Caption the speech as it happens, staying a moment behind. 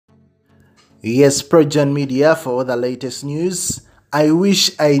Yes, Projan Media for all the latest news. I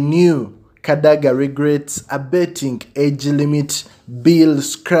wish I knew Kadaga regrets abetting age limit bill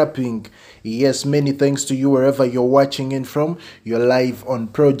scrapping. Yes, many thanks to you wherever you're watching in from. You're live on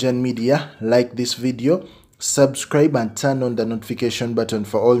Projan Media. Like this video, subscribe and turn on the notification button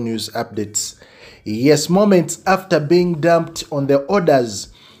for all news updates. Yes, moments after being dumped on the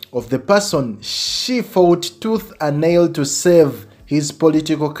orders of the person she fought tooth and nail to save his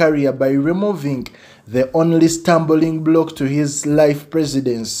political career by removing the only stumbling block to his life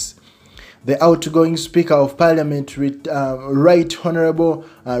presidency. The outgoing Speaker of Parliament, Right Honorable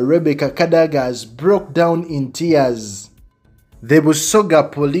Rebecca Kadaga, broke down in tears. The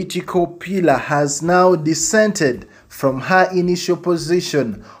Busoga political pillar has now dissented from her initial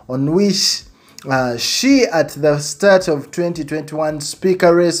position on which she at the start of 2021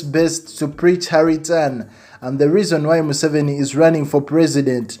 speaker race best to preach her return and the reason why Museveni is running for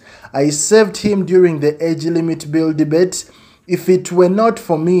president. I saved him during the age limit bill debate. If it were not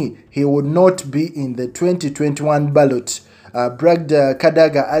for me, he would not be in the 2021 ballot, bragged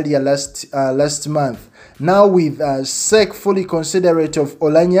Kadaga earlier last month. Now with SEC fully considerate of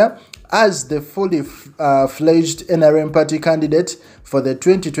Olanya as the fully fledged NRM party candidate for the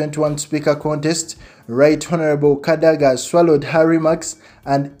 2021 speaker contest, Right Honorable Kadaga swallowed her remarks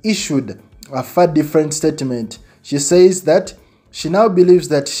and issued a far different statement. She says that she now believes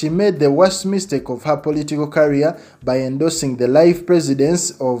that she made the worst mistake of her political career by endorsing the life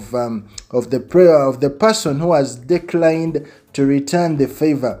presidency of the person who has declined to return the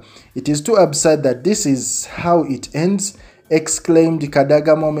favor. It is too absurd that this is how it ends, exclaimed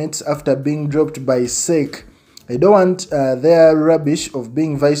Kadaga moments after being dropped by SEC. I don't want their rubbish of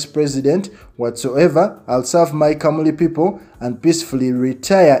being vice president whatsoever. I'll serve my Kamuli people and peacefully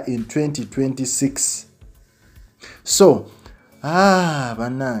retire in 2026. So,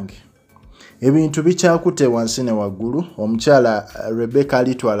 bannange. Ebintu bikyakute wansi ne waggulu. Omukyala Rebecca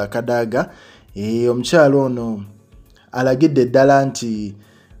alitwala Kadaga. Omukyala ono alagidde ddala nti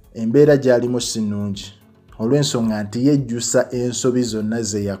embeera gy'alimu si nnungi. Olw'ensonga nti yejjusa ensobi zonna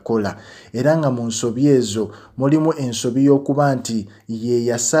ze yakola era nga mu nsobi ezo mulimu ensobi y'okuba nti ye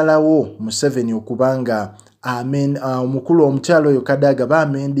yasalawo Museveni okubanga omukulu omukyalo oyo Kadaga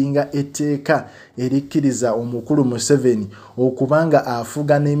baamendinga etteeka erikkiriza omukulu Museveni okubanga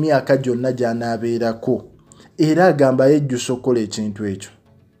afuga n'emyaka gyonna gy'anaabeerako era agamba yejjusa okukola ekintu ekyo.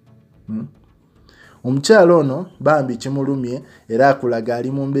 Omukyalo ono Bambi kimulumye era akulaga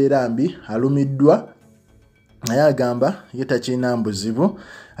ali mu mbeera mbi, alumiddwa naye agamba ye takirina mbuzibu,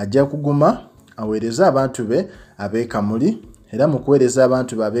 ajja kuguma aweereza abantu be ab'ekamuli era mu kuweereza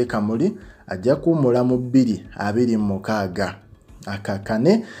abantu be ab'ekamuli ajja kuwummula mu 2026.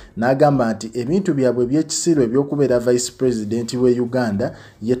 Akakane n'agamba nti ebintu byabwe by'ekisiiro eby'okubeera vice president w'e Uganda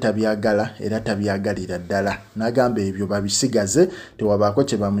ye tabyagala era tabyagalira ddala. N'agamba ebyo babisigaze tewabaako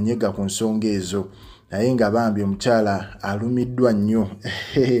kye bamunyega ku nsonga ezo. Naye nga Bambi omukyala alumiddwa nnyo.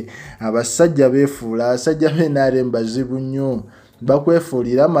 Abasajja beefuula, abasajja b'NRM bazibu nnyo.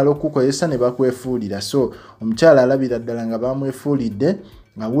 Bakwefuulira mala okukozesa ne bakwefuulira. So omukyala alabira ddala nga bamwefuulidde,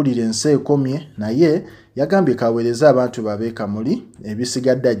 awulira ensi ekomye, naye yagambye kaweereza abantu bab'ekamuli,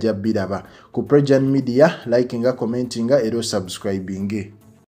 ebisigadde ajja biraba. Ku Projan Media, likinga, commentinga era subscribinge.